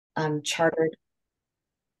chartered.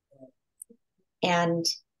 And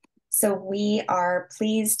so we are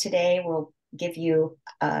pleased today. We'll give you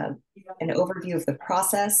an overview of the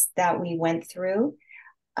process that we went through,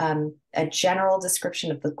 a general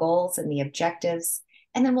description of the goals and the objectives,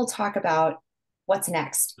 and then we'll talk about what's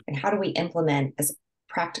next and how do we implement as a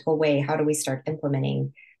practical way, how do we start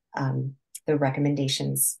implementing the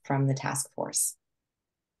recommendations from the task force.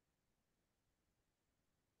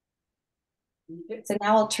 So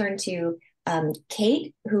now I'll turn to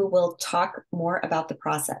Kate, who will talk more about the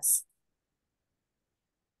process.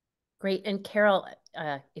 Great. And Carol,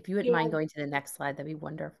 if you wouldn't mind going to the next slide, that'd be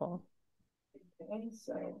wonderful. Okay,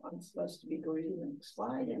 so I'm supposed to be going to the next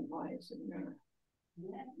slide, and why is it there?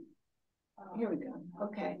 Here we go.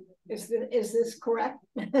 Okay. Is this correct?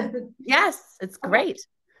 Yes, it's great.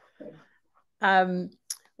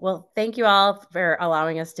 Well, thank you all for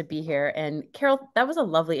allowing us to be here. And Carol, that was a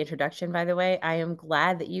lovely introduction, by the way. I am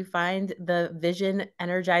glad that you find the vision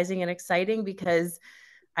energizing and exciting, because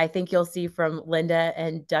I think you'll see from Linda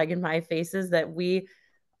and Doug and my faces that we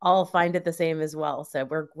all find it the same as well. So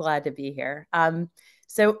we're glad to be here.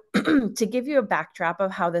 So to give you a backdrop of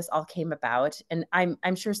how this all came about, and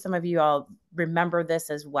I'm sure some of you all remember this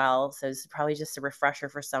as well, so this is probably just a refresher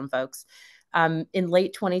for some folks. In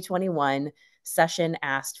late 2021, Session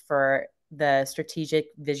asked for the Strategic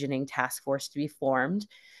Visioning Task Force to be formed,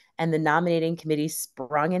 and the nominating committee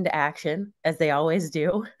sprung into action, as they always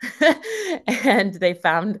do. And they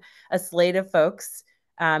found a slate of folks,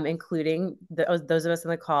 including those of us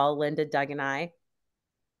on the call, Linda, Doug, and I.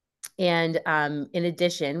 And in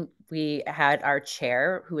addition, we had our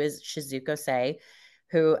chair, who is Shizuko Sei,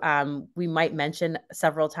 who we might mention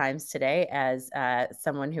several times today as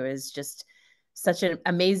someone who is just such an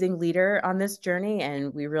amazing leader on this journey.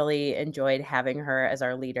 And we really enjoyed having her as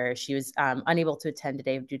our leader. She was unable to attend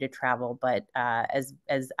today due to travel, but as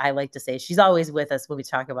I like to say, she's always with us when we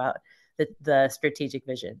talk about the strategic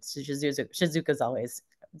vision. So Shizuka's always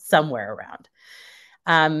somewhere around.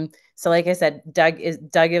 So like I said, Doug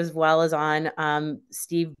as well as on,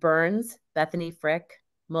 Steve Burns, Bethany Frick,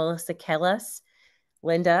 Melissa Kellis,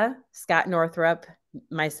 Linda, Scott Northrup,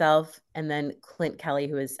 myself, and then Clint Kelly,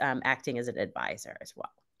 who is acting as an advisor as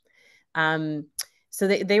well. So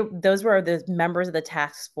those were the members of the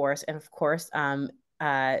task force. And of course,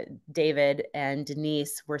 David and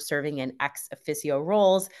Denise were serving in ex officio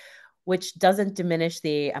roles, which doesn't diminish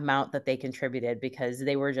the amount that they contributed, because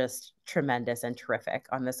they were just tremendous and terrific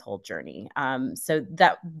on this whole journey. So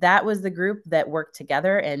that was the group that worked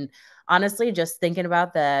together. And honestly, just thinking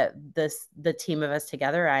about the team of us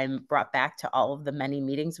together, I'm brought back to all of the many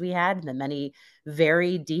meetings we had and the many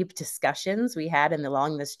very deep discussions we had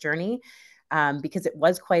along this journey, because it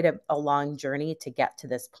was quite a long journey to get to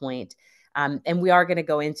this point. And we are going to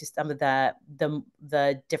go into some of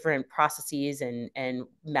the different processes and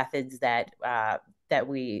methods that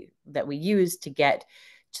we use to get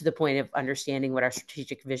to the point of understanding what our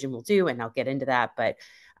strategic vision will do. And I'll get into that, but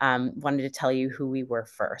wanted to tell you who we were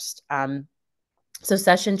first. So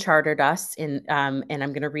Session chartered us and I'm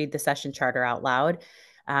going to read the Session charter out loud.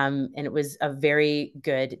 And it was a very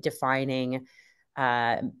good defining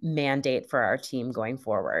mandate for our team going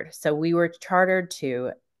forward. So we were chartered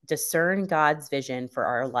to discern God's vision for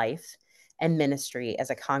our life and ministry as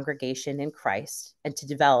a congregation in Christ, and to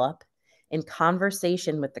develop, in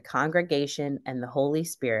conversation with the congregation and the Holy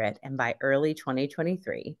Spirit, and by early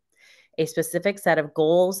 2023, a specific set of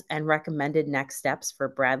goals and recommended next steps for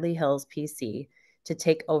Bradley Hills PC to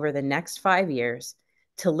take over the next 5 years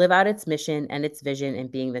to live out its mission and its vision in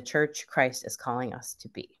being the church Christ is calling us to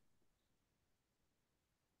be.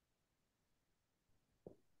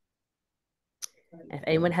 If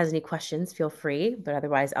anyone has any questions, feel free, but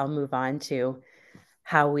otherwise I'll move on to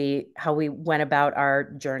how we went about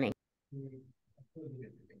our journey.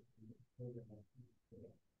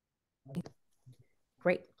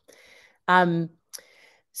 Great.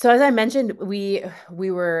 So as I mentioned, we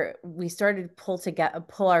started to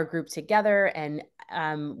pull our group together, and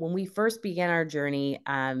when we first began our journey,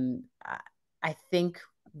 I think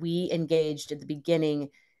we engaged at the beginning,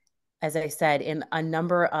 as I said, in a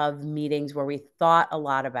number of meetings where we thought a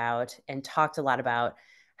lot about and talked a lot about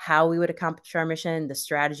how we would accomplish our mission, the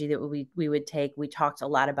strategy that we would take. We talked a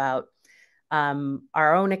lot about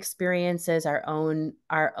our own experiences, our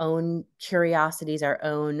own curiosities, our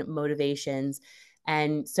own motivations.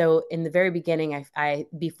 And so in the very beginning, I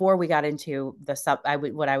before we got into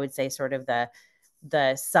what I would say sort of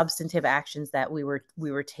the substantive actions that we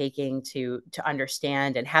were taking to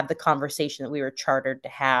understand and have the conversation that we were chartered to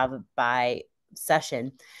have by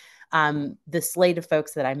Session. The slate of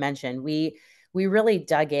folks that I mentioned, we we really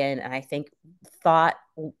dug in and I think thought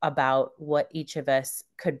about what each of us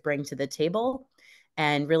could bring to the table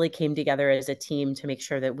and really came together as a team to make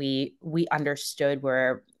sure that we understood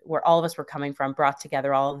where all of us were coming from, brought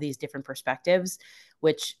together all of these different perspectives,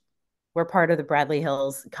 which we're part of the Bradley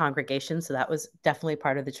Hills congregation. So that was definitely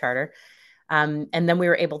part of the charter. And then we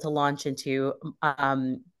were able to launch into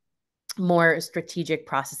more strategic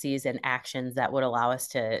processes and actions that would allow us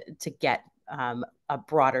to get a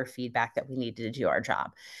broader feedback that we needed to do our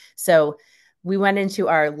job. So we went into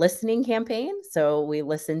our listening campaign. So we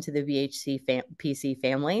listened to the PC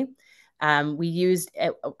family. We used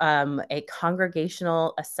a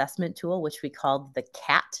congregational assessment tool, which we called the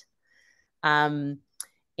CAT.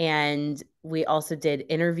 And we also did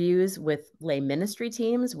interviews with lay ministry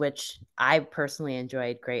teams, which I personally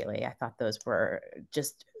enjoyed greatly. I thought those were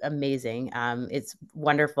just amazing. It's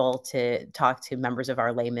wonderful to talk to members of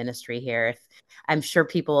our lay ministry here. I'm sure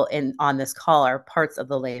people on this call are parts of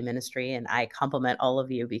the lay ministry, and I compliment all of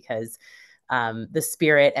you because the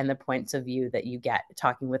spirit and the points of view that you get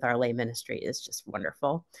talking with our lay ministry is just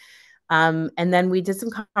wonderful. And then we did some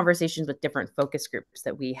conversations with different focus groups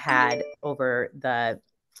that we had over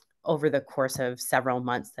the course of several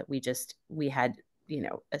months that we had,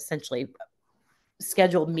 essentially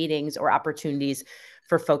scheduled meetings or opportunities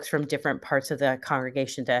for folks from different parts of the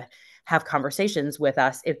congregation to have conversations with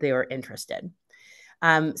us if they were interested.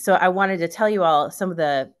 So I wanted to tell you all some of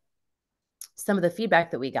the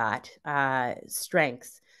feedback that we got,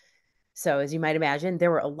 strengths. So as you might imagine,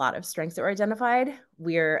 there were a lot of strengths that were identified.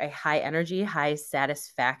 We're a high energy, high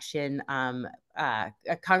satisfaction a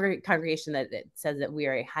congregation that says that we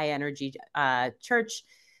are a high energy church,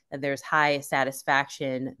 that there's high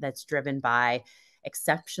satisfaction that's driven by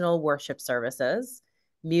exceptional worship services,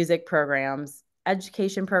 music programs,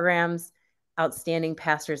 education programs, outstanding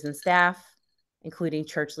pastors and staff, including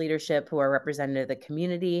church leadership who are representative of the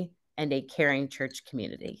community, and a caring church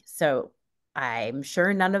community. So I'm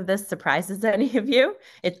sure none of this surprises any of you.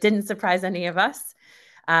 It didn't surprise any of us.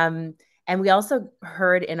 And we also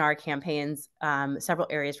heard in our campaigns several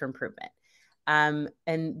areas for improvement.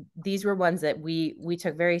 And these were ones that we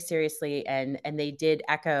took very seriously, and they did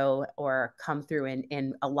echo or come through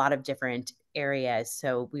in a lot of different areas.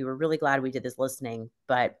 So we were really glad we did this listening.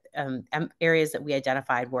 But areas that we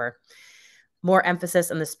identified were more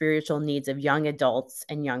emphasis on the spiritual needs of young adults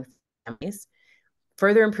and young families,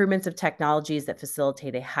 further improvements of technologies that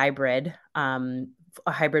facilitate a hybrid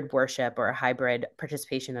worship or a hybrid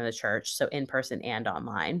participation in the church, so in person and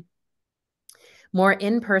online. More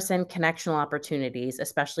in-person connectional opportunities,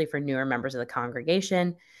 especially for newer members of the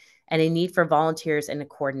congregation, and a need for volunteers and a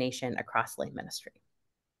coordination across lay ministry.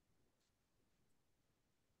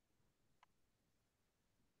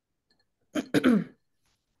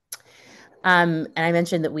 And I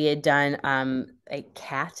mentioned that we had done a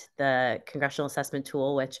CAT, the Congressional Assessment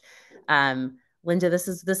Tool, which Linda, this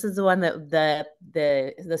is the one that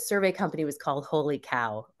the survey company was called Holy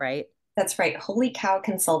Cow, right? That's right, Holy Cow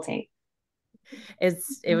Consulting.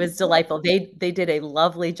 It was delightful. They did a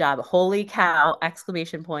lovely job. Holy cow! !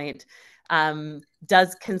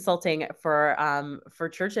 Does consulting for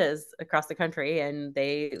churches across the country, and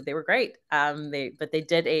they were great. But they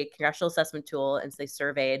did a congressional assessment tool, and so they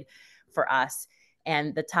surveyed for us.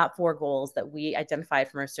 And the top 4 goals that we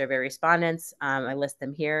identified from our survey respondents, I list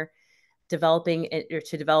them here: to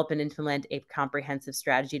develop and implement a comprehensive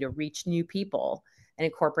strategy to reach new people and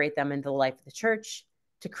incorporate them into the life of the church,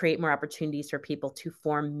 to create more opportunities for people to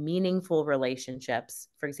form meaningful relationships,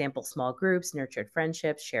 for example, small groups, nurtured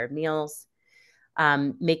friendships, shared meals,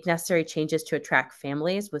 make necessary changes to attract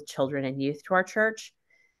families with children and youth to our church,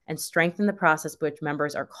 and strengthen the process by which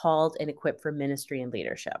members are called and equipped for ministry and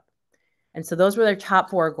leadership. And so those were their top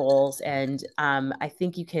 4 goals. And I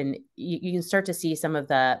think you can start to see some of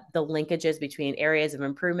the linkages between areas of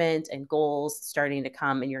improvement and goals starting to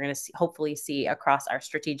come. And you're going to hopefully see across our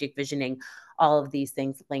strategic visioning all of these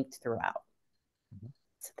things linked throughout.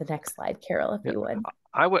 So the next slide, Carol, if you would.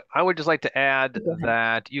 I would just like to add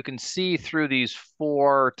that you can see through these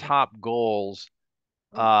 4 top goals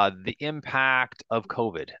the impact of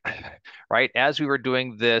COVID, right? As we were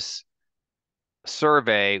doing this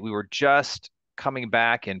survey, we were just coming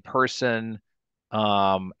back in person.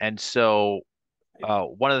 And so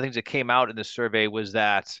one of the things that came out in the survey was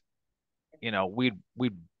that, we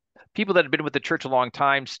people that had been with the church a long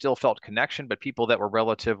time still felt connection, but people that were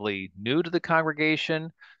relatively new to the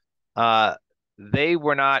congregation, they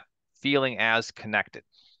were not feeling as connected.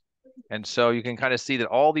 And so you can kind of see that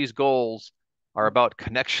all these goals are about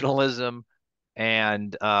connectionalism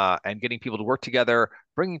and getting people to work together,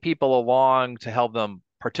 bringing people along to help them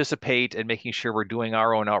participate in making sure we're doing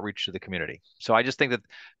our own outreach to the community. So I just think that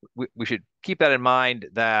we should keep that in mind,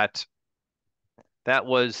 that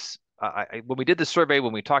was when we did the survey,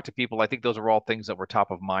 when we talked to people, I think those are all things that were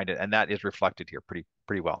top of mind, and that is reflected here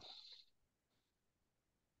pretty well.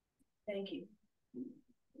 Thank you.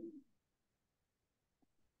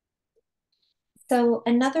 So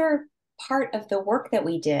another part of the work that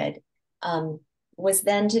we did was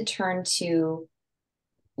then to turn to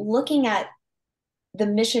looking at the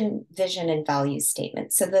mission, vision, and value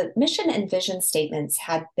statement. So the mission and vision statements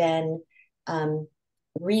had been I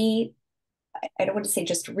don't want to say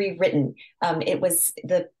just rewritten. It was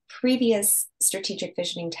the previous strategic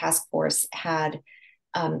visioning task force had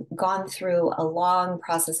gone through a long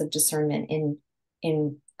process of discernment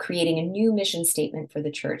in creating a new mission statement for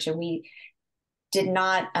the church. And we did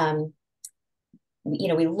not,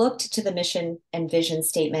 we looked to the mission and vision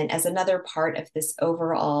statement as another part of this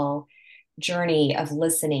overall journey of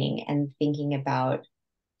listening and thinking about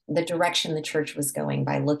the direction the church was going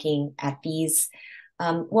by looking at these,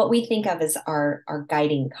 what we think of as our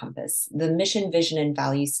guiding compass. The mission, vision, and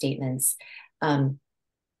value statements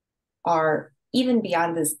are even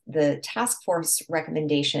beyond the task force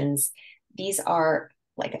recommendations. These are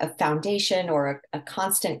like a foundation or a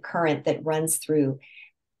constant current that runs through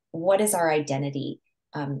what is our identity?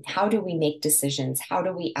 How do we make decisions? How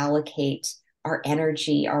do we allocate our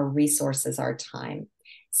energy, our resources, our time?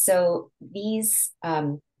 So these,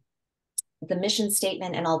 the mission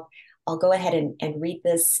statement, and I'll go ahead and read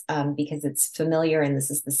this because it's familiar, and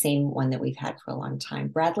this is the same one that we've had for a long time.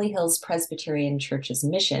 Bradley Hills Presbyterian Church's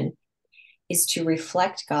mission is to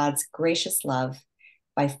reflect God's gracious love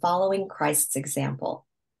by following Christ's example,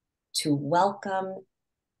 to welcome,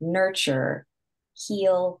 nurture,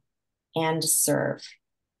 heal, and serve.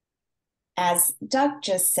 As Doug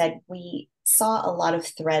just said, we saw a lot of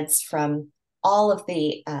threads from all of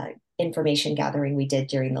the information gathering we did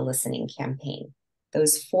during the listening campaign.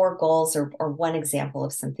 Those 4 goals are one example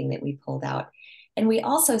of something that we pulled out. And we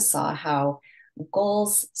also saw how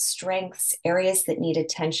goals, strengths, areas that need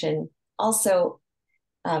attention, also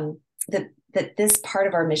that this part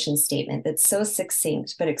of our mission statement that's so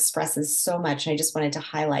succinct but expresses so much, and I just wanted to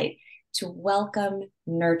highlight, to welcome,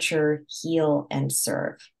 nurture, heal, and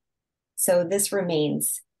serve. So this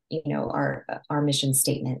remains, our mission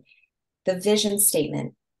statement. The vision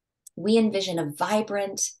statement: we envision a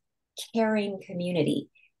vibrant, caring community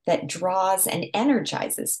that draws and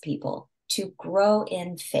energizes people to grow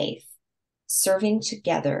in faith, serving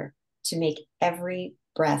together to make every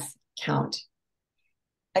breath count.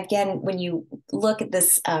 Again, when you look at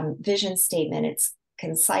this vision statement, it's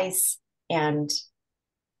concise, and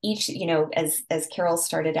each, as Carol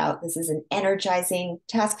started out, this is an energizing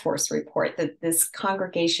task force report. That this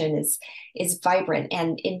congregation is vibrant.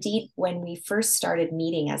 And indeed, when we first started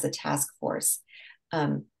meeting as a task force,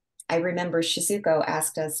 I remember Shizuko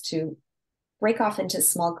asked us to break off into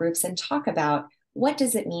small groups and talk about what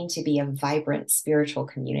does it mean to be a vibrant spiritual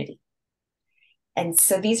community. And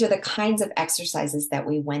so these are the kinds of exercises that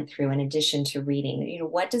we went through in addition to reading.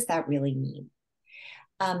 What does that really mean?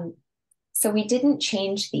 So we didn't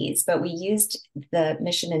change these, but we used the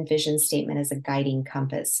mission and vision statement as a guiding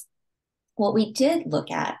compass. What we did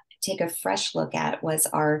take a fresh look at, was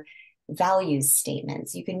our values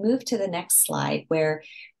statements. You can move to the next slide where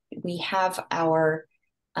we have our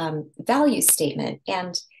values statement,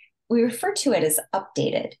 and we refer to it as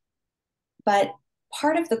updated. But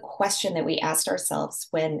part of the question that we asked ourselves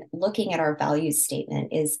when looking at our values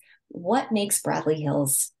statement is, what makes Bradley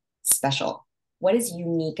Hills special? What is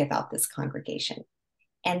unique about this congregation?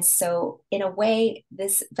 And so in a way,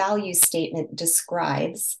 this values statement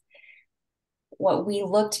describes what we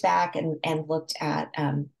looked back and looked at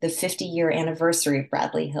the 50-year anniversary of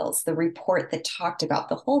Bradley Hills, the report that talked about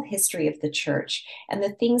the whole history of the church and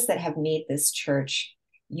the things that have made this church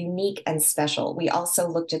unique and special. We also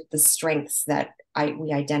looked at the strengths that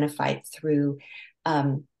we identified through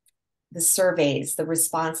the surveys, the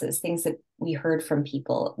responses, things that we heard from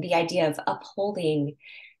people, the idea of upholding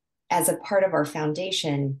as a part of our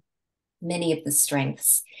foundation many of the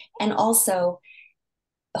strengths, and also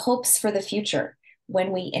hopes for the future.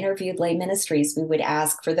 When we interviewed lay ministries, we would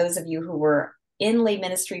ask, for those of you who were in lay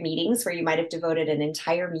ministry meetings where you might have devoted an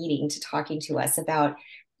entire meeting to talking to us about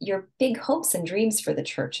your big hopes and dreams for the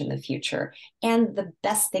church in the future, and the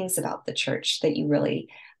best things about the church that you really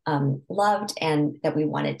loved and that we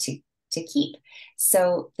wanted to keep.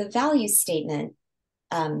 So the value statement,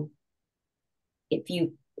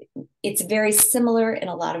 it's very similar in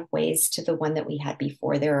a lot of ways to the one that we had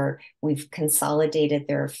before. We've consolidated,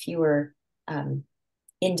 there are fewer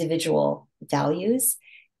individual values,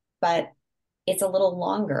 but it's a little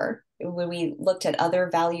longer. When we looked at other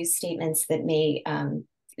value statements that may,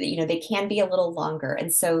 they can be a little longer.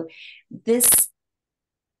 And so this,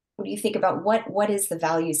 when you think about what is the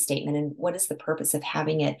value statement and what is the purpose of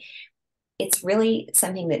having it, it's really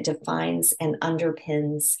something that defines and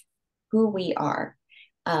underpins who we are,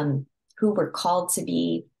 who we're called to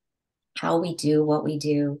be, how we do what we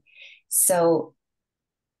do. So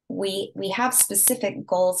we have specific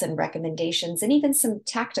goals and recommendations, and even some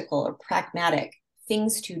tactical or pragmatic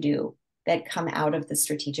things to do that come out of the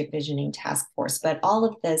strategic visioning task force. But all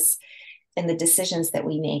of this and the decisions that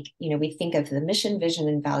we make, we think of the mission, vision,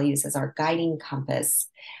 and values as our guiding compass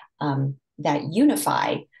that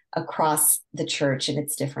unify across the church and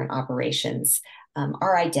its different operations,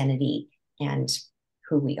 our identity and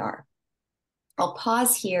who we are. I'll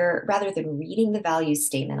pause here. Rather than reading the value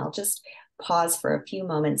statement, I'll just pause for a few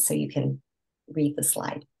moments so you can read the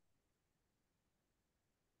slide.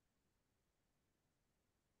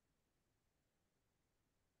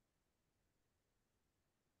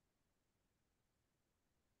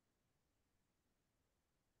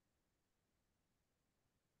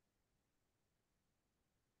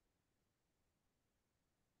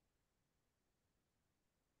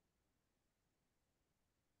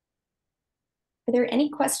 Are there any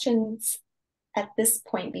questions at this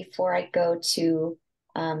point before I go to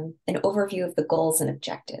an overview of the goals and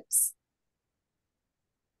objectives?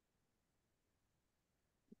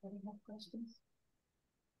 Anybody have questions?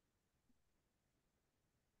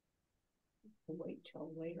 I'll wait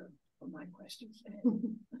till later for my questions.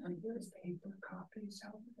 There's paper copies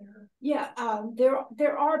out there. Yeah,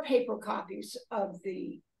 there are paper copies of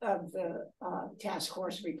the task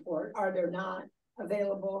force report. Are there not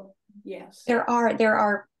available? Yes. There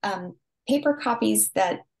are paper copies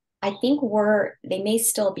that I think they may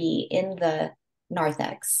still be in the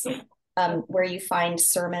narthex, where you find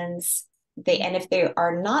sermons. And if they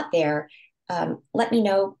are not there, let me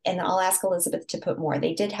know, and I'll ask Elizabeth to put more.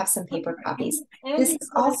 They did have some paper copies. This is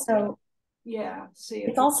also,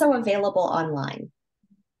 it's also available online.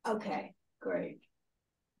 Okay, great.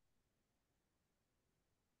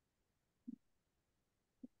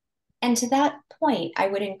 And to that point, I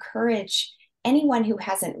would encourage anyone who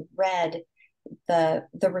hasn't read the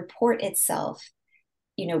report itself.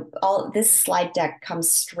 All this slide deck comes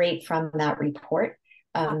straight from that report.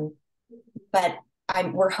 But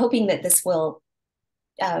we're hoping that this will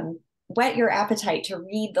whet your appetite to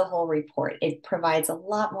read the whole report. It provides a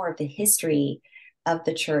lot more of the history of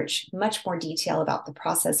the church, much more detail about the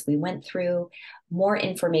process we went through, more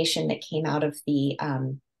information that came out of the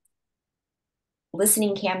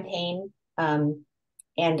listening campaign, and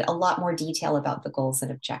a lot more detail about the goals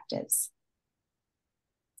and objectives.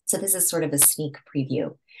 So this is sort of a sneak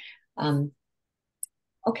preview.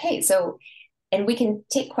 Okay, so, and we can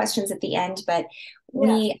take questions at the end, but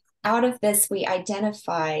out of this, we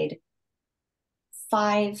identified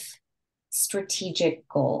 5 strategic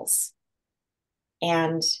goals.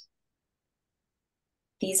 And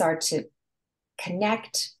these are to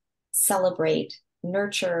connect, celebrate,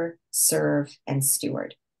 nurture, serve, and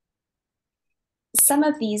steward. Some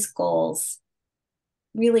of these goals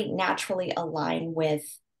really naturally align with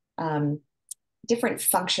different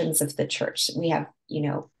functions of the church. We have,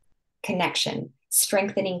 connection,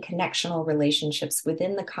 strengthening connectional relationships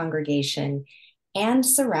within the congregation and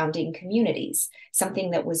surrounding communities.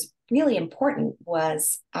 Something that was really important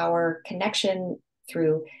was our connection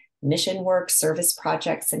through mission work, service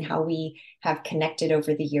projects, and how we have connected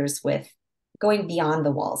over the years with going beyond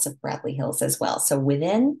the walls of Bradley Hills as well. So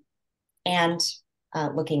within and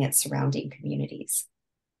looking at surrounding communities.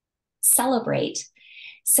 Celebrate.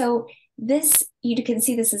 So this, you can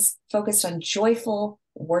see this is focused on joyful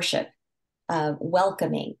worship,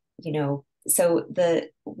 welcoming, so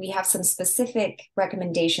we have some specific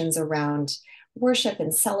recommendations around worship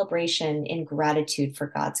and celebration in gratitude for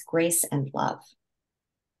God's grace and love.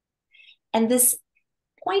 And this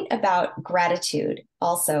point about gratitude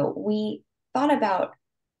also, we thought about,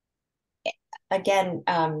 again,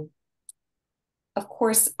 of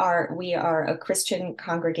course, we are a Christian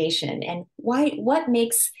congregation, and what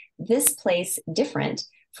makes this place different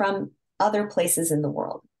from other places in the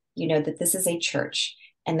world? That this is a church,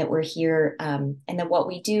 and that we're here, and that what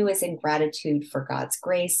we do is in gratitude for God's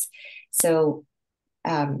grace. So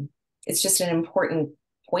it's just an important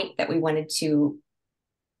point that we wanted to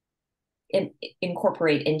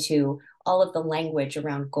incorporate into all of the language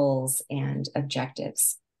around goals and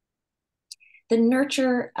objectives. The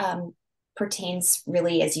nurture pertains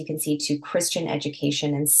really, as you can see, to Christian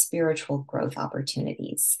education and spiritual growth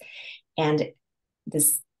opportunities. And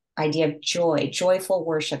this idea of joy, joyful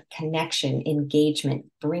worship, connection, engagement,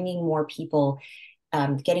 bringing more people,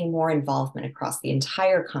 getting more involvement across the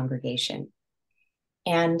entire congregation.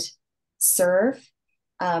 And serve,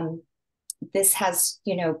 this has,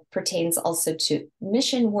 pertains also to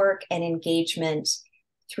mission work and engagement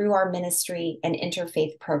through our ministry and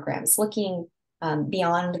interfaith programs, looking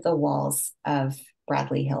beyond the walls of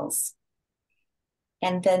Bradley Hills.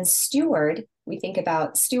 And then steward, we think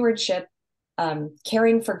about stewardship,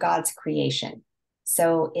 caring for God's creation.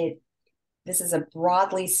 So this is a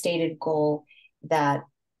broadly stated goal that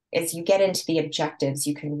as you get into the objectives,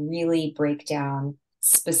 you can really break down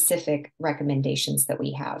specific recommendations that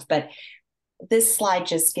we have. But this slide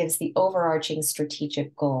just gives the overarching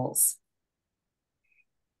strategic goals.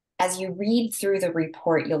 As you read through the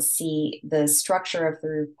report, you'll see the structure of the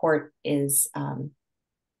report is the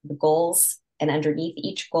goals, and underneath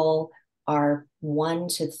each goal are 1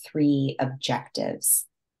 to 3 objectives.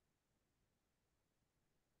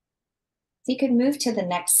 So you can move to the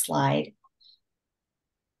next slide.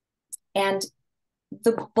 And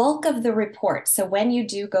the bulk of the report, so when you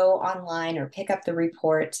do go online or pick up the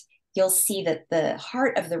report, you'll see that the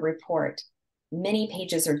heart of the report, many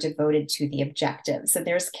pages are devoted to the objectives. So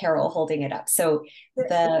there's Carol holding it up. So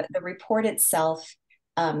the report itself,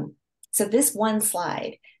 so this one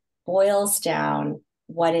slide boils down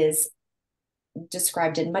what is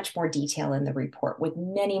described in much more detail in the report, with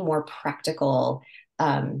many more practical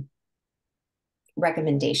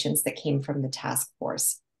recommendations that came from the task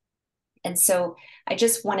force. And so I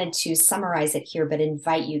just wanted to summarize it here, but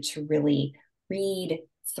invite you to really read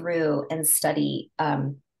through and study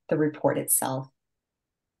the report itself.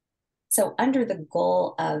 So under the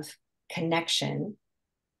goal of connection,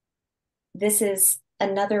 this is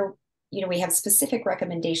another, we have specific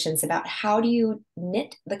recommendations about how do you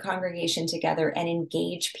knit the congregation together and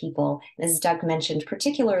engage people, as Doug mentioned,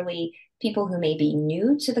 particularly people who may be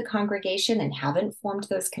new to the congregation and haven't formed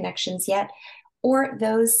those connections yet, or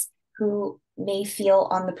those who may feel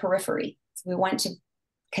on the periphery. So we want to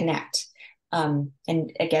connect. And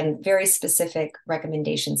again, very specific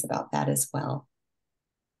recommendations about that as well.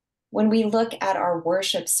 When we look at our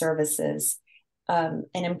worship services, an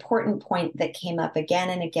important point that came up again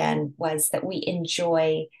and again was that we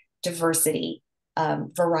enjoy diversity,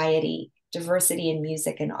 variety, diversity in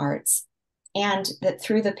music and arts. And that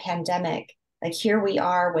through the pandemic, like here we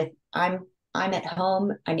are with, I'm at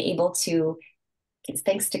home, I'm able to,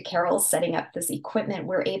 thanks to Carol setting up this equipment,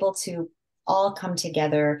 we're able to all come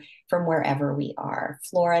together from wherever we are,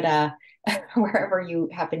 Florida, wherever you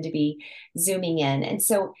happen to be zooming in. And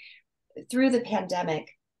so through the pandemic,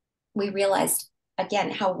 we realized,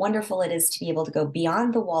 again, how wonderful it is to be able to go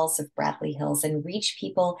beyond the walls of Bradley Hills and reach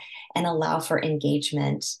people and allow for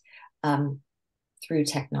engagement through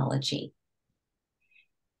technology.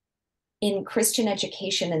 In Christian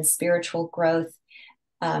education and spiritual growth,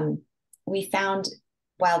 we found,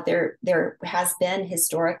 while there has been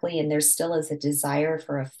historically, and there still is a desire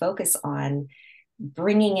for a focus on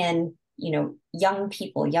bringing in, young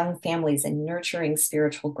people, young families, and nurturing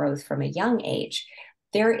spiritual growth from a young age,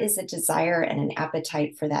 there is a desire and an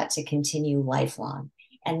appetite for that to continue lifelong.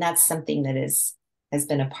 And that's something that has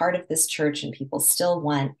been a part of this church, and people still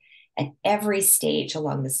want at every stage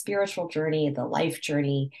along the spiritual journey, the life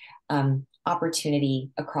journey,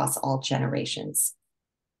 opportunity across all generations.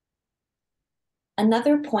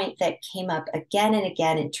 Another point that came up again and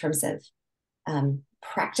again in terms of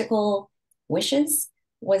practical wishes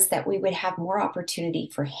was that we would have more opportunity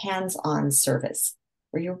for hands-on service,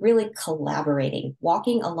 where you're really collaborating,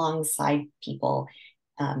 walking alongside people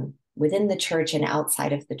within the church and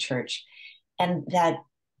outside of the church. And that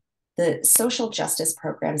the social justice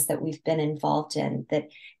programs that we've been involved in that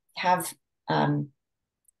have,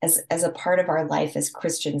 as a part of our life as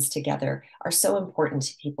Christians together, are so important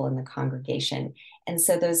to people in the congregation. And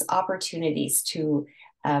so those opportunities to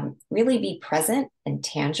really be present and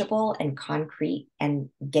tangible and concrete and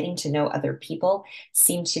getting to know other people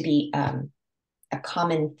seem to be a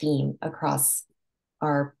common theme across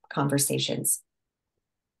our conversations.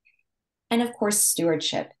 And of course,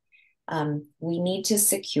 stewardship. We need to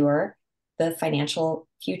secure the financial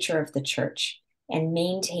future of the church and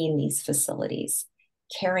maintain these facilities,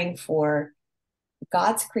 caring for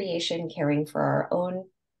God's creation, caring for our own,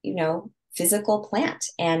 physical plant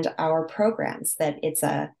and our programs, that it's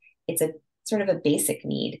a sort of a basic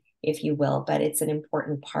need, if you will, but it's an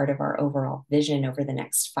important part of our overall vision over the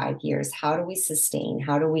next 5 years. How do we sustain?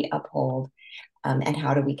 How do we uphold? And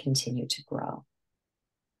how do we continue to grow?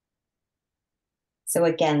 So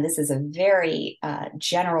again, this is a very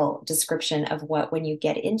general description of what, when you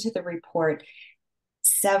get into the report,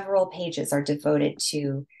 several pages are devoted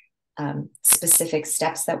to specific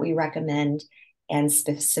steps that we recommend and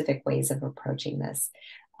specific ways of approaching this.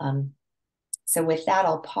 So with that,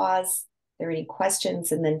 I'll pause. If there are any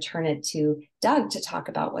questions, and then turn it to Doug to talk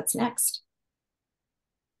about what's next.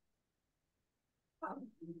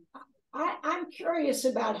 I'm curious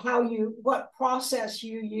about what process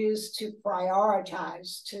you use to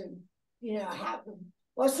prioritize, to, have them.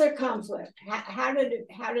 What's their conflict? How did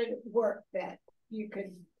it work that you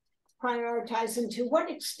could prioritize, and to what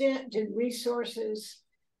extent did resources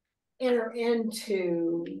enter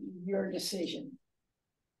into your decision?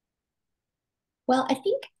 Well, I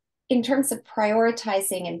think in terms of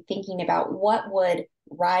prioritizing and thinking about what would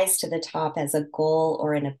rise to the top as a goal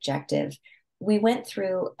or an objective, we went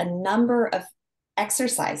through a number of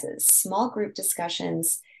exercises, small group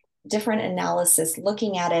discussions, different analysis,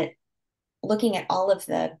 looking at all of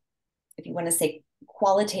the, if you want to say,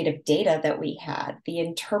 qualitative data that we had, the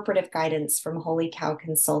interpretive guidance from Holy Cow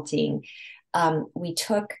Consulting. We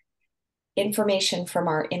took information from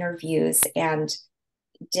our interviews and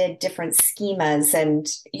did different schemas, and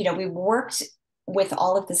we worked with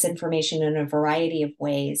all of this information in a variety of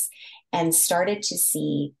ways and started to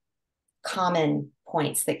see common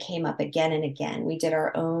points that came up again and again. We did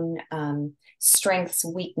our own strengths,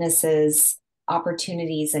 weaknesses,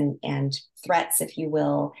 opportunities, and threats, if you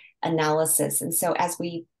will, analysis. And so as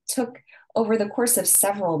we took over the course of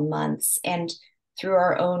several months and through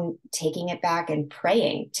our own taking it back and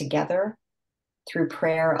praying together through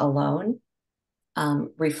prayer alone,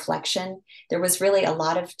 reflection, there was really a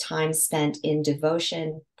lot of time spent in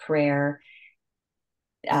devotion, prayer,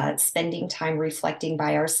 spending time reflecting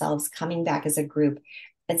by ourselves, coming back as a group.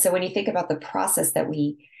 And so when you think about the process that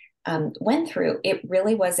we went through, it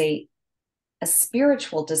really was a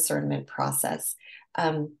spiritual discernment process,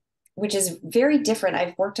 which is very different.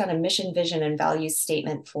 I've worked on a mission, vision, and values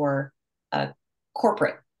statement for a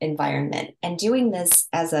corporate environment, and doing this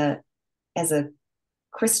as a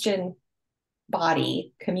Christian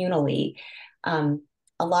body communally,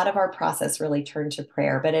 a lot of our process really turned to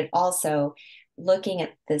prayer, but it also, looking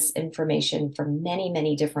at this information from many,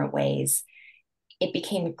 many different ways, it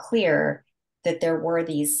became clear that there were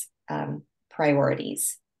these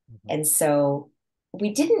priorities. Mm-hmm. And so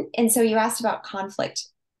you asked about conflict.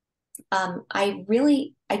 I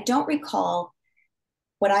don't recall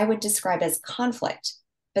what I would describe as conflict,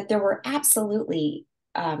 but there were absolutely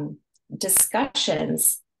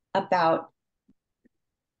discussions about,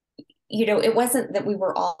 it wasn't that we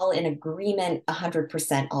were all in agreement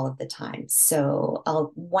 100% all of the time. So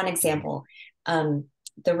one example,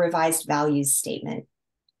 the revised values statement.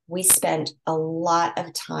 We spent a lot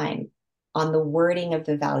of time on the wording of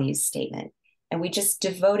the values statement, and we just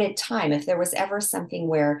devoted time. If there was ever something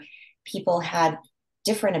where people had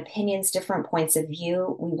different opinions, different points of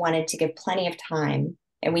view, we wanted to give plenty of time.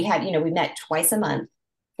 And we had, we met twice a month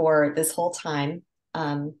for this whole time.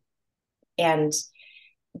 And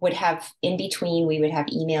would have in between, we would have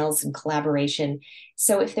emails and collaboration.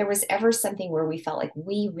 So if there was ever something where we felt like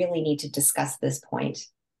we really need to discuss this point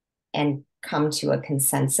and come to a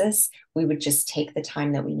consensus, we would just take the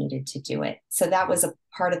time that we needed to do it. So that was a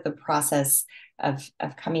part of the process of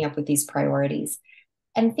coming up with these priorities.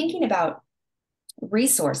 And thinking about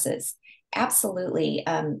resources, absolutely.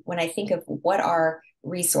 When I think of what are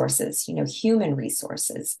resources, human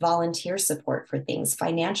resources, volunteer support for things,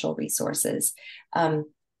 financial resources,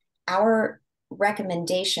 our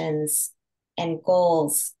recommendations and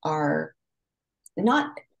goals are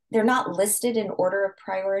they're not listed in order of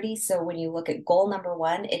priority. So when you look at goal number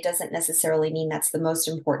 1, it doesn't necessarily mean that's the most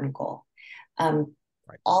important goal. Right.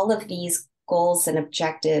 All of these goals and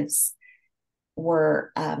objectives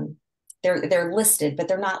were, they're listed, but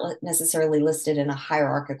they're not necessarily listed in a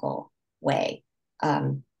hierarchical way.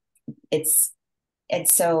 And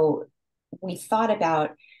so we thought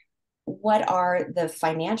about what are the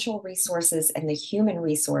financial resources and the human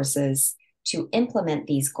resources to implement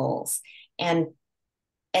these goals. And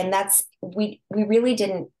that's, we really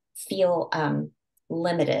didn't feel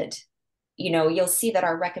limited. You'll see that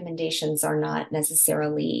our recommendations are not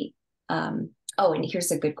necessarily, and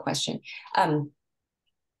here's a good question.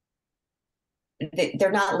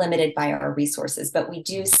 They're not limited by our resources, but we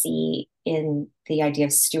do see in the idea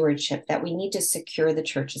of stewardship that we need to secure the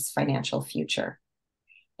church's financial future.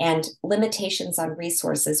 And limitations on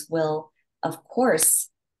resources will, of course,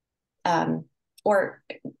 or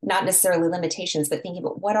not necessarily limitations, but thinking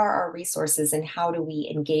about what are our resources and how do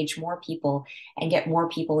we engage more people and get more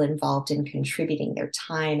people involved in contributing their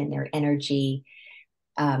time and their energy.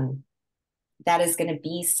 That is going to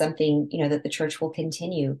be something, that the church will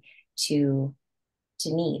continue to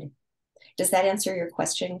need. Does that answer your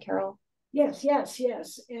question, Carol? Yes, yes,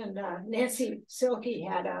 yes. And Nancy Silky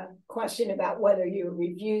had a question about whether you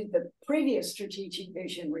reviewed the previous strategic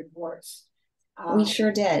vision reports. We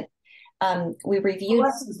sure did. We reviewed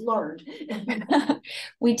lessons learned.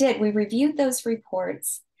 We did. We reviewed those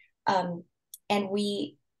reports, and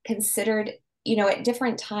we considered, at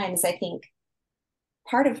different times, I think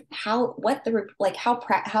part of how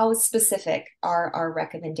specific are our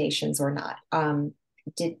recommendations or not.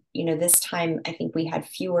 This time I think we had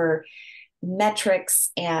fewer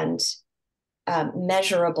metrics and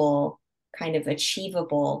measurable, kind of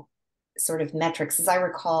achievable sort of metrics. As I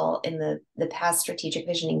recall, in the past strategic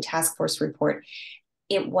visioning task force report,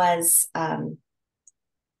 it was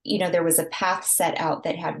there was a path set out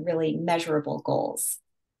that had really measurable goals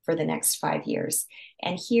for the next 5 years.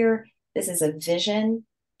 And here, this is a vision,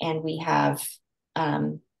 and we have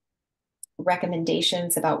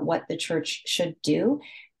recommendations about what the church should do,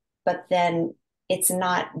 but then it's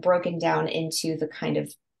not broken down into the kind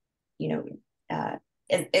of,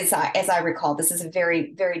 as I recall, this is a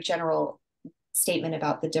very, very general statement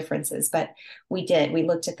about the differences, but we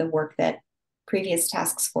looked at the work that previous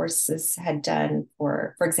task forces had done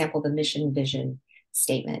for example, the mission vision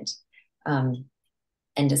statement, and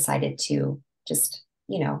decided to just,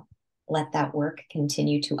 let that work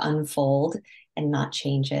continue to unfold and not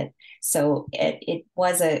change it. So it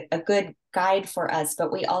was a good guide for us,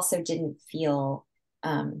 but we also didn't feel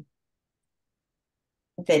that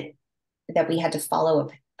we had to follow a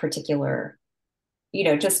particular,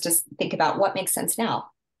 just to think about what makes sense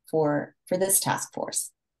now for this task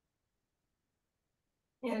force.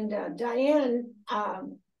 And Diane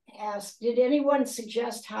asked, did anyone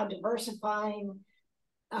suggest how diversifying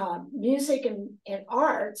music and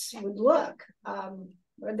arts would look?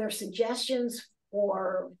 Were there suggestions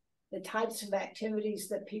for the types of activities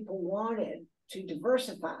that people wanted to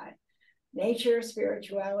diversify? Nature,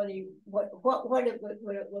 spirituality, what would it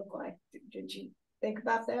look like? Did you think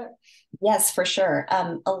about that? Yes, for sure.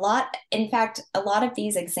 In fact, a lot of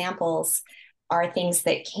these examples are things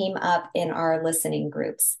that came up in our listening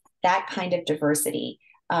groups, that kind of diversity.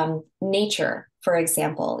 Nature, for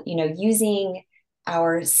example, using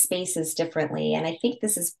our spaces differently. And I think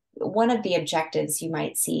this is one of the objectives you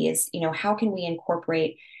might see is, how can we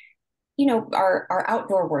incorporate, our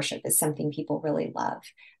outdoor worship is something people really love.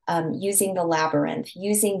 Using the labyrinth,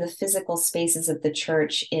 using the physical spaces of the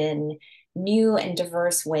church in new and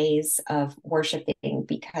diverse ways of worshiping,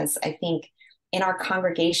 because I think in our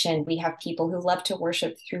congregation, we have people who love to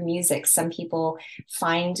worship through music. Some people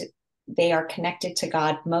find they are connected to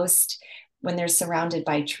God most when they're surrounded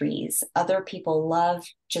by trees. Other people love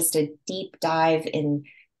just a deep dive in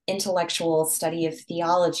intellectual study of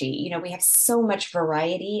theology. We have so much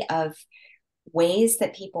variety of ways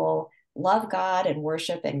that people love God and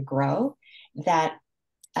worship and grow, that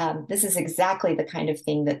this is exactly the kind of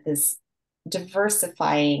thing that this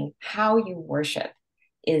diversifying how you worship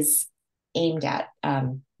is aimed at.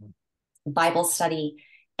 Bible study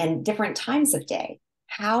and different times of day.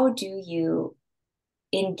 How do you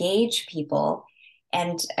engage people?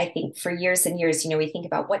 And I think for years and years, we think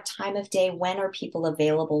about what time of day, when are people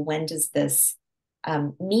available? When does this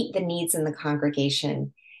meet the needs in the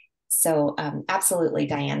congregation? So absolutely,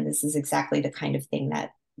 Diane, this is exactly the kind of thing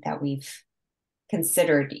that we've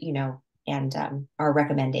considered, and are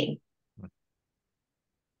recommending.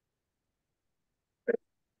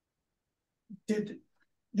 Did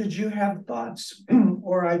you have thoughts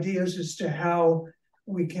or ideas as to how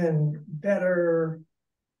we can better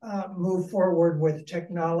move forward with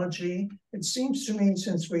technology? It seems to me,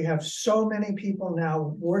 since we have so many people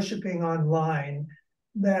now worshiping online,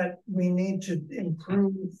 that we need to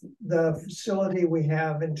improve the facility we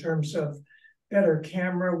have in terms of better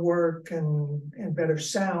camera work and better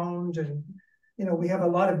sound. And, we have a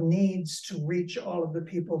lot of needs to reach all of the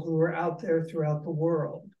people who are out there throughout the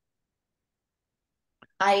world.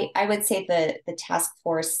 I would say the task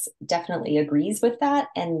force definitely agrees with that.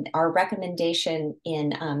 And our recommendation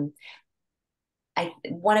in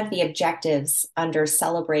one of the objectives under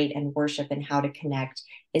Celebrate and Worship and How to Connect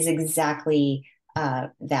is exactly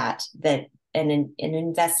that an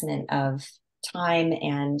investment of time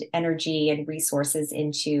and energy and resources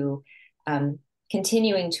into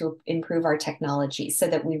continuing to improve our technology so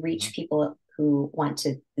that we reach people who want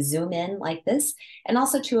to Zoom in like this, and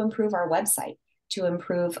also to improve our website, to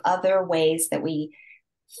improve other ways that we,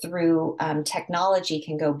 through technology,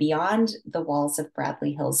 can go beyond the walls of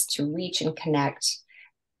Bradley Hills to reach and connect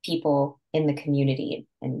people in the community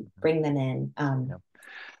and bring them in.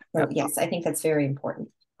 So yes, I think that's very important.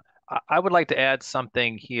 I would like to add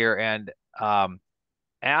something here. And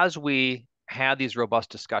as we had these robust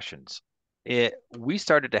discussions, we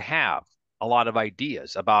started to have a lot of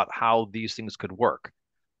ideas about how these things could work.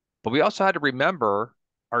 But we also had to remember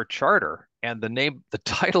our charter and the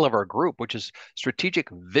title of our group, which is Strategic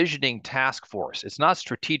Visioning Task Force. It's not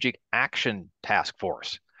Strategic Action Task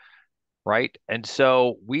Force, right? And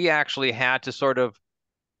so we actually had to sort of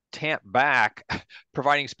tamp back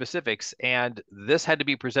providing specifics, and this had to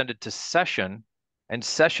be presented to session, and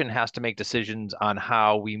session has to make decisions on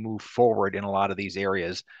how we move forward in a lot of these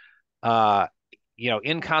areas,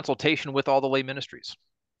 in consultation with all the lay ministries.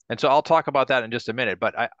 And so I'll talk about that in just a minute,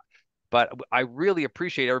 but I really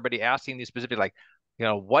appreciate everybody asking these specific, like,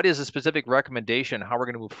 what is a specific recommendation, how we're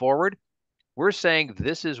going to move forward? We're saying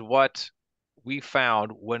this is what we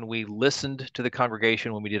found when we listened to the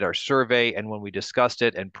congregation, when we did our survey, and when we discussed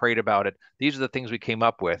it and prayed about it. These are the things we came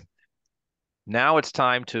up with. Now it's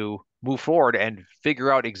time to move forward and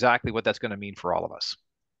figure out exactly what that's going to mean for all of us.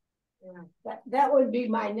 Yeah, that would be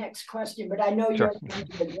my next question, but I know Sure. you're going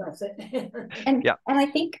to address it. And I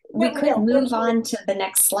think we could move on to the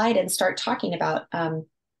next slide and start talking about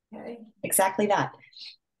exactly that.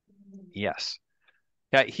 Yes.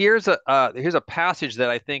 Yeah, here's a passage that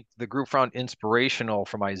I think the group found inspirational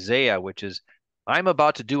from Isaiah, which is, "I'm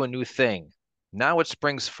about to do a new thing. Now it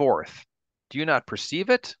springs forth. Do you not perceive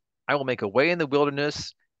it? I will make a way in the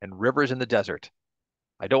wilderness and rivers in the desert."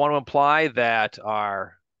 I don't want to imply that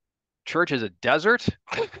our church is a desert,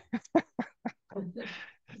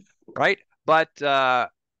 right? But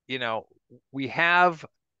we have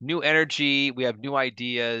new energy, we have new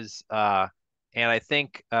ideas, and I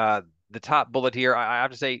think the top bullet here, I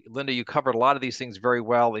have to say, Linda, you covered a lot of these things very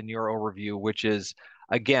well in your overview, which is,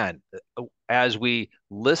 again, as we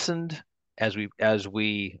listened, as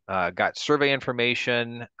we got survey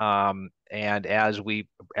information, and as we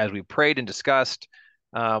prayed and discussed,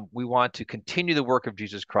 we want to continue the work of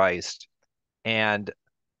Jesus Christ and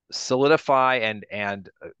solidify and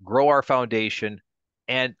grow our foundation,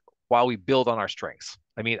 and while we build on our strengths.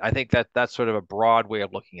 I mean, I think that's sort of a broad way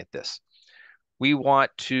of looking at this. We want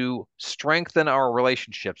to strengthen our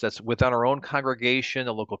relationships. That's within our own congregation,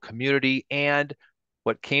 the local community, and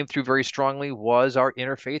what came through very strongly was our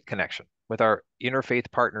interfaith connection with our interfaith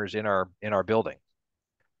partners in our building.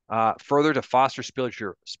 Further, to foster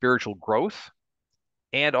spiritual growth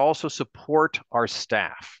and also support our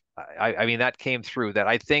staff. I mean, that came through. That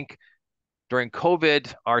I think during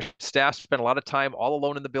COVID, our staff spent a lot of time all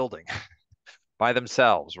alone in the building by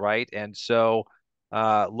themselves, right? And so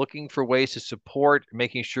looking for ways to support,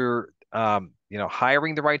 making sure,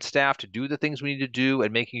 hiring the right staff to do the things we need to do,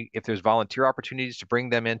 and making, if there's volunteer opportunities, to bring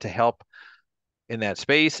them in to help in that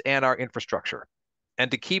space, and our infrastructure.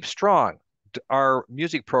 And to keep strong our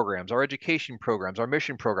music programs, our education programs, our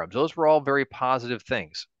mission programs. Those were all very positive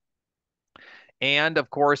things. And of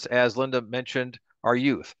course, as Linda mentioned, our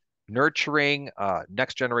youth, nurturing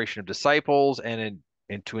next generation of disciples, and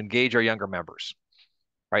to engage our younger members.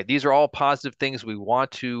 Right? These are all positive things we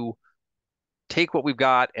want to take what we've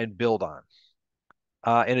got and build on.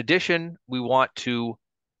 In addition, we want to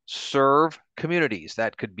serve communities.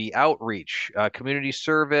 That could be outreach, community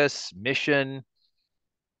service, mission,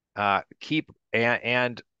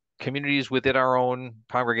 and communities within our own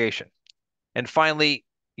congregation. And finally,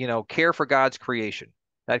 care for God's creation.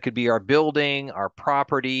 That could be our building, our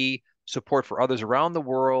property, support for others around the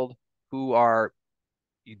world who are,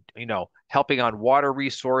 helping on water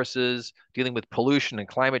resources, dealing with pollution and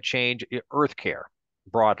climate change, earth care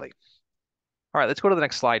broadly. All right, let's go to the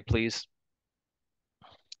next slide, please.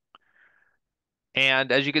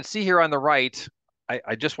 And as you can see here on the right,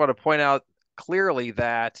 I just want to point out clearly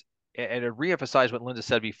that, and to reemphasize what Linda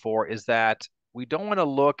said before, is that we don't want to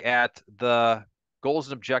look at the goals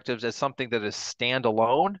and objectives as something that is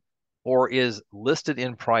standalone or is listed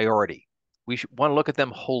in priority. We want to look at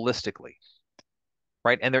them holistically,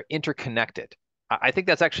 right? And they're interconnected. I think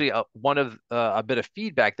that's actually one of a bit of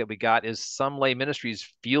feedback that we got, is some lay ministries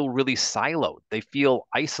feel really siloed. They feel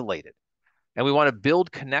isolated. And we want to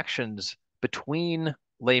build connections between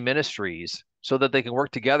lay ministries so that they can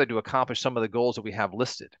work together to accomplish some of the goals that we have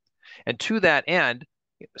listed. And to that end,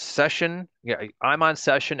 session, I'm on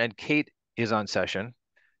session and Kate is on session,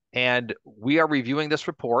 and we are reviewing this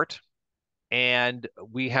report, and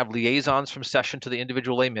we have liaisons from session to the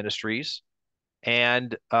individual lay ministries.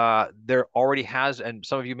 And there already has, and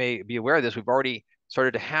some of you may be aware of this, we've already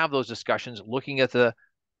started to have those discussions, looking at the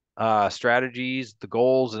strategies, the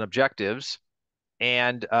goals and objectives,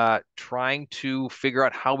 and trying to figure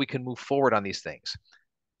out how we can move forward on these things.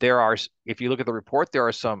 If you look at the report, there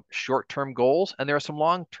are some short-term goals and there are some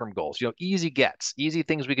long-term goals. Easy gets, easy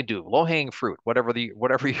things we can do, low-hanging fruit,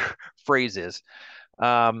 whatever your phrase is.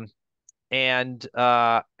 and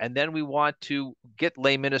then we want to get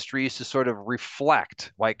lay ministries to sort of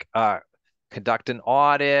reflect, like conduct an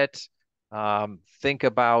audit, think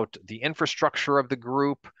about the infrastructure of the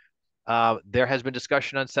group. There has been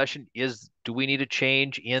discussion on session, do we need a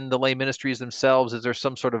change in the lay ministries themselves? Is there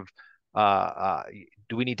some sort of,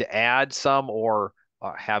 do we need to add some, or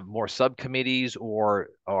have more subcommittees, or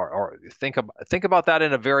think about that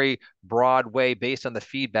in a very broad way based on the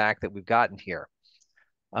feedback that we've gotten here.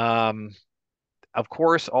 Of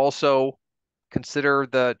course, also consider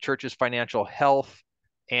the church's financial health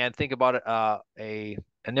and think about an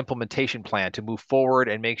implementation plan to move forward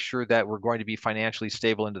and make sure that we're going to be financially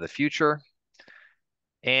stable into the future.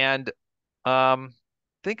 And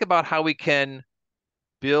think about how we can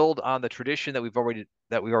build on the tradition that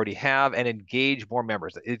we already have and engage more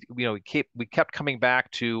members. We kept coming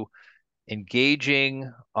back to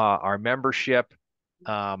engaging our membership.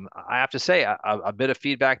 I have to say, a bit of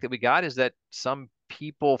feedback that we got is that some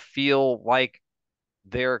people feel like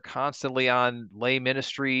they're constantly on lay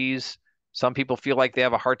ministries. Some people feel like they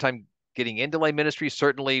have a hard time getting into lay ministries.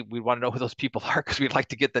 Certainly, we want to know who those people are because we'd like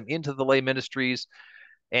to get them into the lay ministries.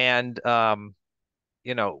 And,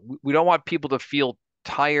 we don't want people to feel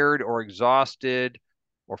tired or exhausted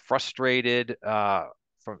or frustrated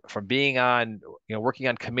from being on, working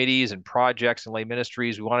on committees and projects and lay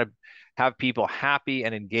ministries. We want to have people happy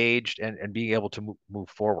and engaged and being able to move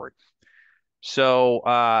forward. So,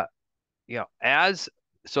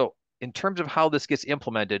 so in terms of how this gets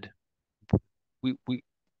implemented,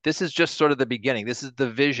 this is just sort of the beginning. This is the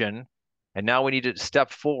vision, and now we need to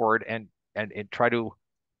step forward and try to,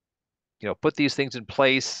 put these things in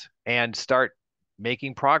place and start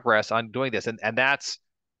making progress on doing this. And that's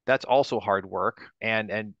also hard work.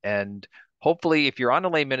 And hopefully, if you're on a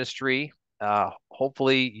lay ministry,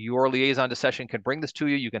 hopefully your liaison to session can bring this to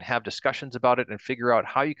you. You can have discussions about it and figure out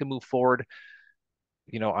how you can move forward.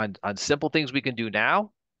 On simple things we can do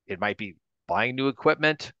now. It might be buying new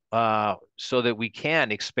equipment so that we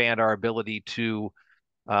can expand our ability to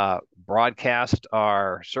broadcast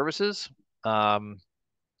our services.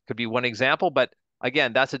 Could be one example, but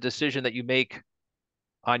again, that's a decision that you make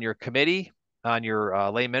on your committee, on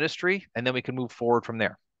your lay ministry, and then we can move forward from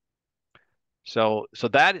there. So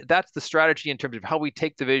that's the strategy in terms of how we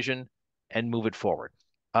take the vision and move it forward.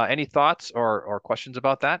 Any thoughts or questions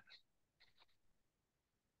about that?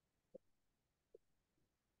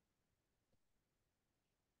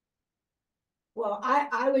 Well,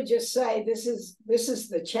 I would just say this is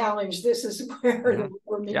the challenge. This is where the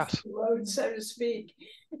rubber meets the road, so to speak.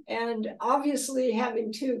 And obviously,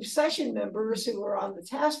 having two session members who are on the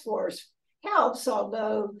task force helps.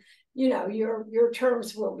 Although your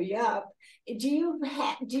terms will be up. Do you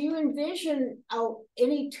envision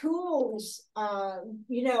any tools?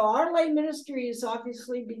 Our lay ministry is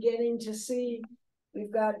obviously beginning to see. We've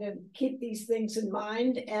got to keep these things in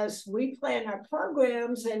mind as we plan our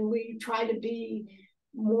programs, and we try to be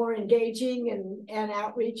more engaging and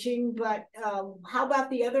outreaching. But how about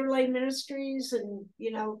the other lay ministries? And,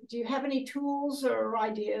 do you have any tools or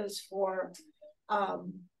ideas for how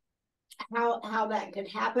that could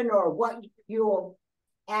happen, or what you'll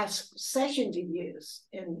ask session to use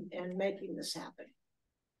in making this happen?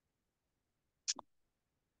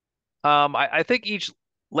 I think each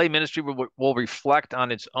lay ministry will reflect on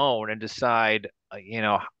its own and decide,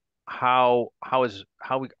 how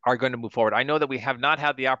we are going to move forward. I know that we have not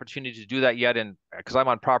had the opportunity to do that yet, and because I'm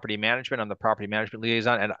on property management, I'm the property management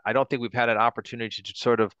liaison, and I don't think we've had an opportunity to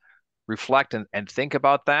sort of reflect and think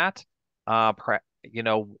about that. A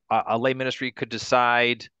lay ministry could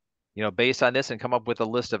decide, based on this and come up with a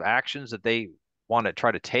list of actions that they want to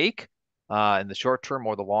try to take in the short term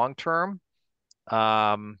or the long term.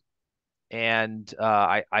 I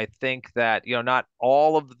think that, not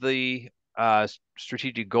all of the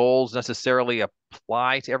strategic goals necessarily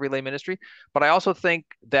apply to every lay ministry, but I also think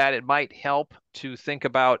that it might help to think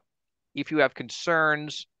about, if you have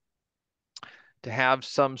concerns, to have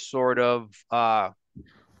some sort of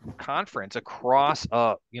conference across,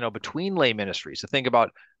 between lay ministries, to think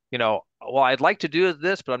about, well, I'd like to do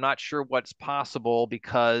this, but I'm not sure what's possible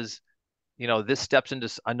because, this steps into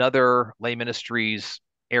another lay ministry's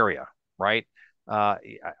area. Right.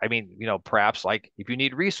 Perhaps like if you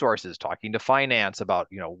need resources, talking to finance about,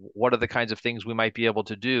 what are the kinds of things we might be able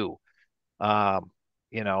to do. I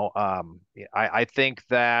think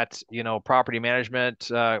that, property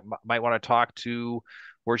management might want to talk to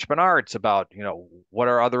worship and arts about, what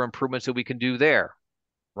are other improvements that we can do there,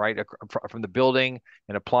 right? From the building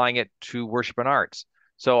and applying it to worship and arts.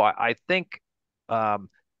 So I think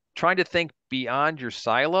trying to think beyond your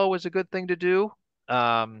silo is a good thing to do.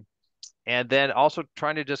 and then also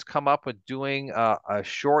trying to just come up with doing a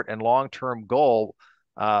short and long-term goal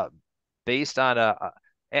based on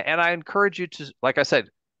and I encourage you to, like I said,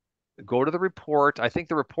 go to the report. I think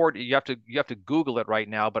the report you have to Google it right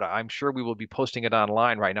now, but I'm sure we will be posting it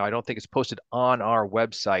online right now. I don't think it's posted on our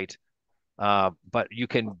website, but you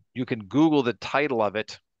can Google the title of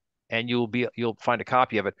it, and you'll find a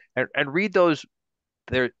copy of it and read those.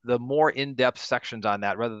 They're the more in-depth sections on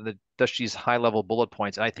that rather than just these high-level bullet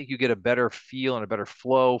points. And I think you get a better feel and a better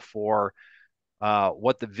flow for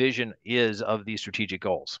what the vision is of these strategic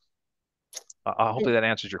goals. Hopefully that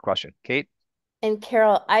answers your question, Kate. And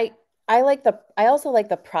Carol, I also like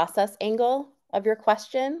the process angle of your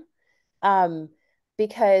question,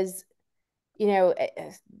 because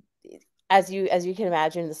as you can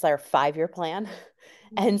imagine, this is our 5-year plan,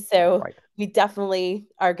 and so Right. we definitely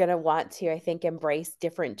are going to want to, I think, embrace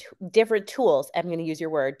different tools. I'm going to use your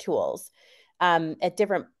word, tools, at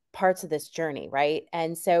different parts of this journey, right?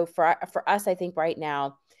 And so for us, I think right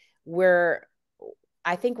now we're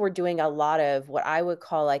doing a lot of what I would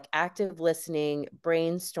call like active listening,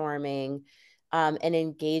 brainstorming, and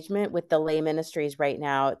engagement with the lay ministries right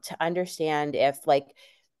now to understand if, like,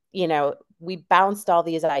 we bounced all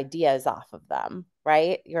these ideas off of them,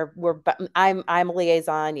 right? I'm a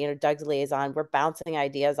liaison, Doug's a liaison. We're bouncing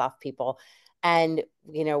ideas off people. And,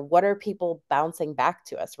 what are people bouncing back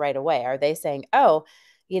to us right away? Are they saying, oh,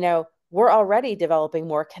 we're already developing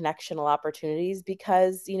more connectional opportunities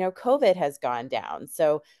because, COVID has gone down.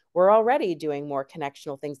 So we're already doing more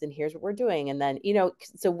connectional things, and here's what we're doing. And then,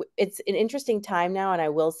 so it's an interesting time now. And I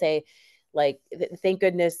will say, like, thank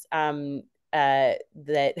goodness,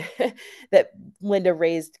 that that Linda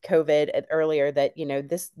raised COVID earlier, that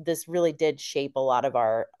this really did shape a lot of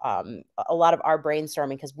our brainstorming,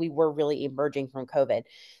 because we were really emerging from COVID.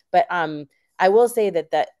 But I will say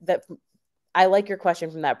that I like your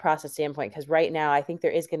question from that process standpoint, because right now I think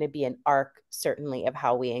there is going to be an arc, certainly, of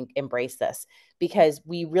how we embrace this, because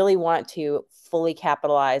we really want to fully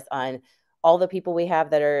capitalize on all the people we have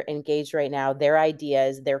that are engaged right now, their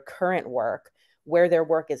ideas, their current work, where their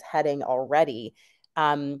work is heading already.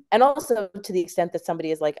 And also to the extent that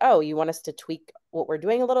somebody is like, oh, you want us to tweak what we're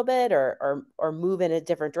doing a little bit, or move in a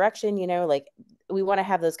different direction, like, we want to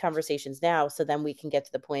have those conversations now, so then we can get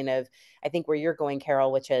to the point of, I think, where you're going,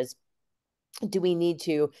 Carol, which is, do we need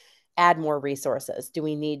to add more resources? Do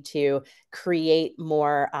we need to create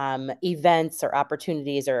more events or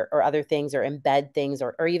opportunities, or other things, or embed things,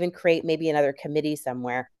 or even create maybe another committee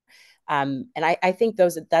somewhere? And I think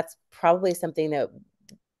that's probably something that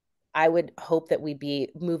I would hope that we'd be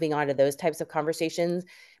moving on to those types of conversations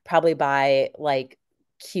probably by like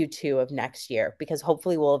Q2 of next year, because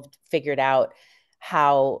hopefully we'll have figured out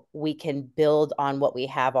how we can build on what we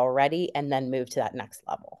have already and then move to that next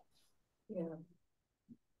level. Yeah.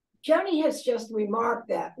 Joni has just remarked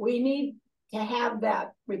that we need to have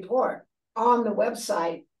that report on the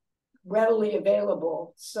website readily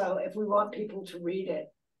available, so if we want people to read it.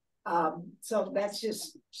 So that's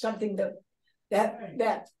just something that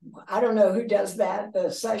I don't know who does that, the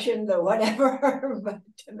session, the whatever, but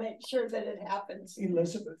to make sure that it happens.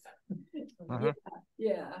 Elizabeth.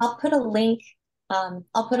 Yeah. I'll put a link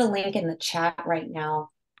in the chat right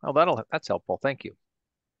now. Oh, that's helpful. Thank you.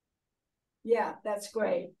 Yeah, that's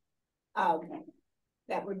great.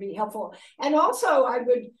 That would be helpful. And also I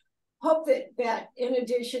would hope that in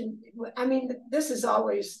addition, I mean, this is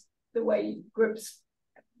always the way groups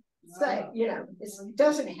say, it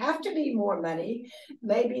doesn't have to be more money.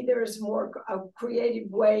 Maybe there's a creative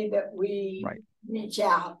way that we reach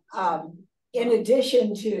out, in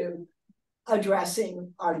addition to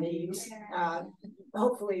addressing our needs.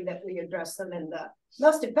 Hopefully that we address them in the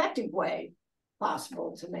most effective way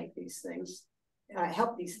possible to make these things,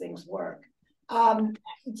 help these things work.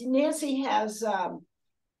 Nancy has,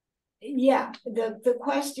 the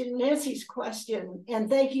question, Nancy's question, and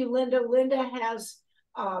thank you, Linda. Linda has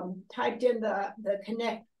typed in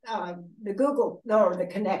the Google, or the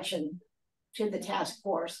connection to the task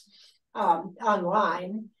force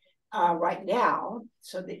online right now,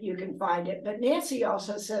 so that you can find it. But Nancy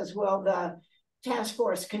also says, will the task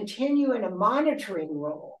force continue in a monitoring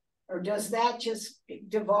role, or does that just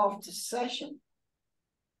devolve to session?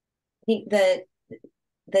 The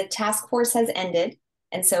task force has ended,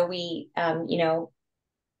 and so we, I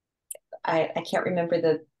can't remember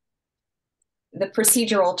the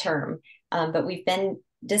procedural term, but we've been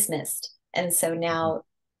dismissed, and so now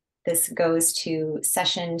this goes to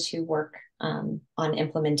session to work on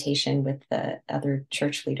implementation with the other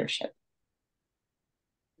church leadership.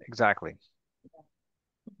 Exactly.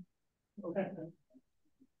 Okay.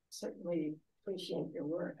 Certainly appreciate your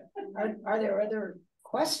work. Are there other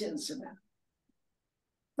questions about.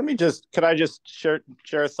 Could I just share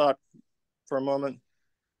a thought for a moment?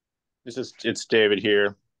 It's David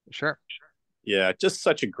here. Sure. Yeah, just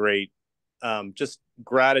such a great, just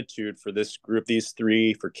gratitude for this group, these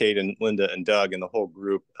three, for Kate and Linda and Doug and the whole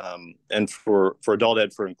group, and for Adult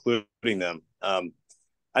Ed for including them.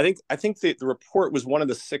 I think the report was one of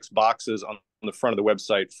the 6 boxes on the front of the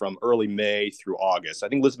website from early May through August. I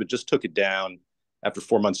think Elizabeth just took it down after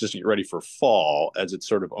 4 months just to get ready for fall as its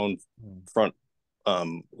sort of own front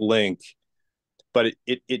link. But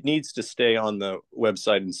it needs to stay on the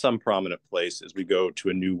website in some prominent place as we go to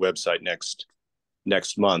a new website next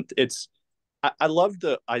month. I love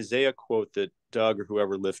the Isaiah quote that Doug or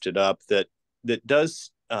whoever lifted up that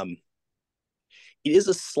does it is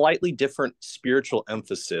a slightly different spiritual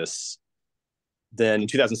emphasis than in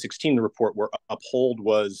 2016, the report where Uphold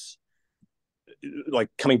was like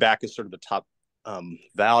coming back as sort of the top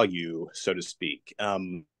value, so to speak,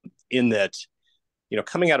 in that, you know,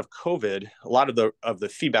 coming out of COVID, a lot of the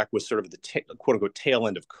feedback was sort of the quote unquote tail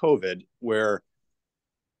end of COVID, where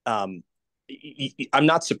I'm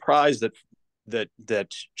not surprised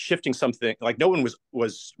that shifting something, like no one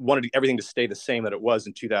wanted everything to stay the same that it was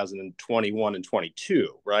in 2021 and 22,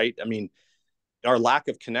 right? I mean, our lack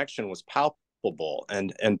of connection was palpable,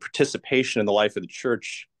 and participation in the life of the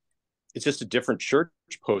church. It's just a different church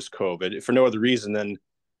post COVID, for no other reason than,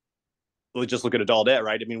 we'll just look at Adult Ed,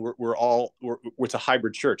 right? I mean, it's a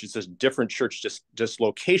hybrid church. It's a different church, just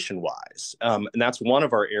location wise, and that's one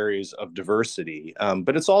of our areas of diversity.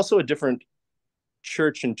 But it's also a different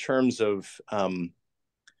church in terms of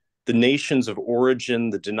the nations of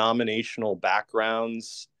origin, the denominational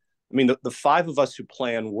backgrounds. I mean, the 5 of us who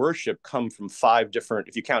plan worship come from 5 different,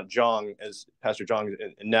 if you count Jong as Pastor Jong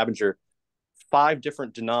and Nabinger, 5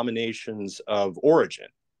 different denominations of origin.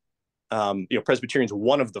 You know, Presbyterian's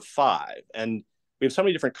one of the 5, and we have so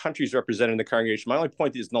many different countries represented in the congregation. My only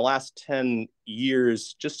point is, in the last 10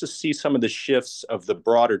 years, just to see some of the shifts of the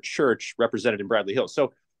broader church represented in Bradley Hills.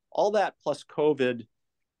 So all that plus COVID,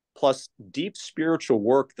 plus deep spiritual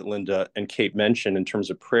work that Linda and Kate mentioned in terms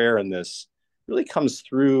of prayer, and this really comes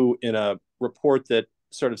through in a report that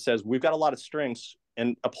sort of says we've got a lot of strengths,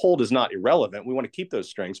 and Uphold is not irrelevant. We want to keep those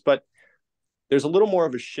strengths, but there's a little more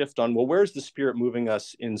of a shift on, well, where's the Spirit moving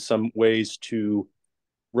us in some ways to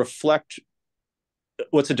reflect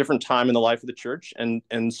what's a different time in the life of the church, and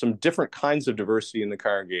some different kinds of diversity in the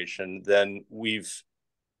congregation than we've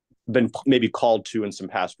been maybe called to in some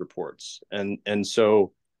past reports. And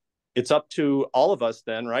so it's up to all of us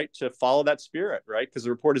then, right, to follow that Spirit, right? Because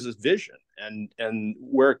the report is a vision, and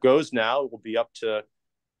where it goes now will be up to,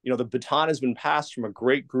 you know, the baton has been passed from a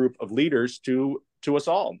great group of leaders to us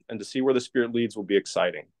all, and to see where the Spirit leads will be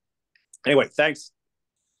exciting. Anyway, thanks.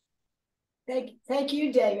 Thank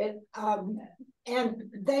you, David. And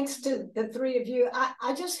thanks to the 3 of you.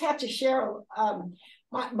 I just have to share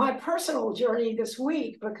my personal journey this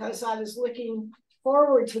week, because I was looking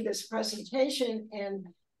forward to this presentation and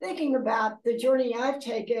thinking about the journey I've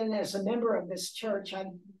taken as a member of this church. I've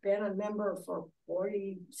been a member for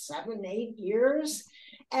 8 years,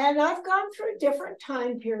 and I've gone through different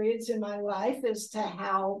time periods in my life as to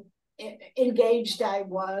how engaged I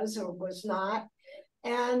was or was not.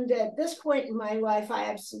 And at this point in my life, I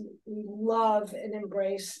absolutely love and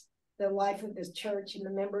embrace the life of the church and the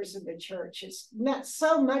members of the church. It's meant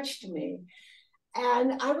so much to me.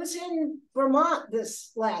 And I was in Vermont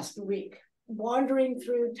this last week, wandering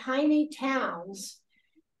through tiny towns,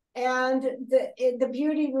 and the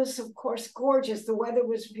beauty was, of course, gorgeous. The weather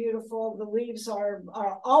was beautiful. The leaves are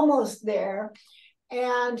almost there.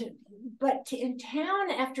 But in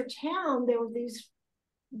town after town, there were these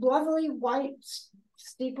lovely white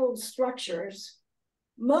steepled structures,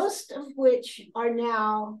 most of which are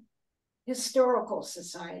now historical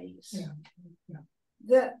societies.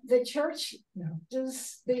 The church,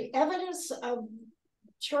 the evidence of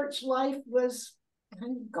church life was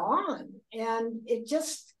kind of gone. And it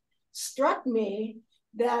just struck me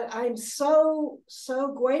that I'm so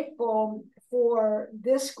grateful for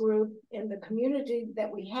this group and the community that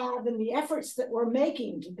we have, and the efforts that we're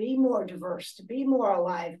making to be more diverse, to be more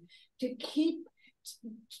alive, to keep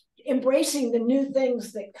embracing the new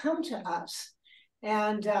things that come to us.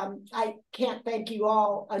 And I can't thank you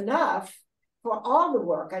all enough for all the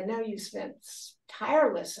work. I know you spent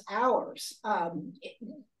tireless hours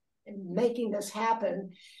in making this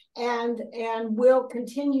happen, and will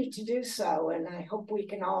continue to do so. And I hope we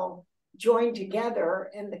can all join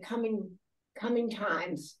together in the coming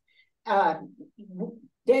times,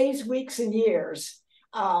 days, weeks, and years,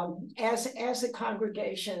 as a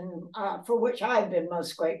congregation for which I've been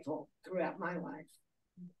most grateful throughout my life.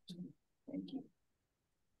 Thank you.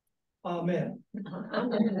 Amen.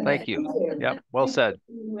 Thank you. Yeah, well said.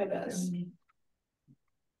 With us.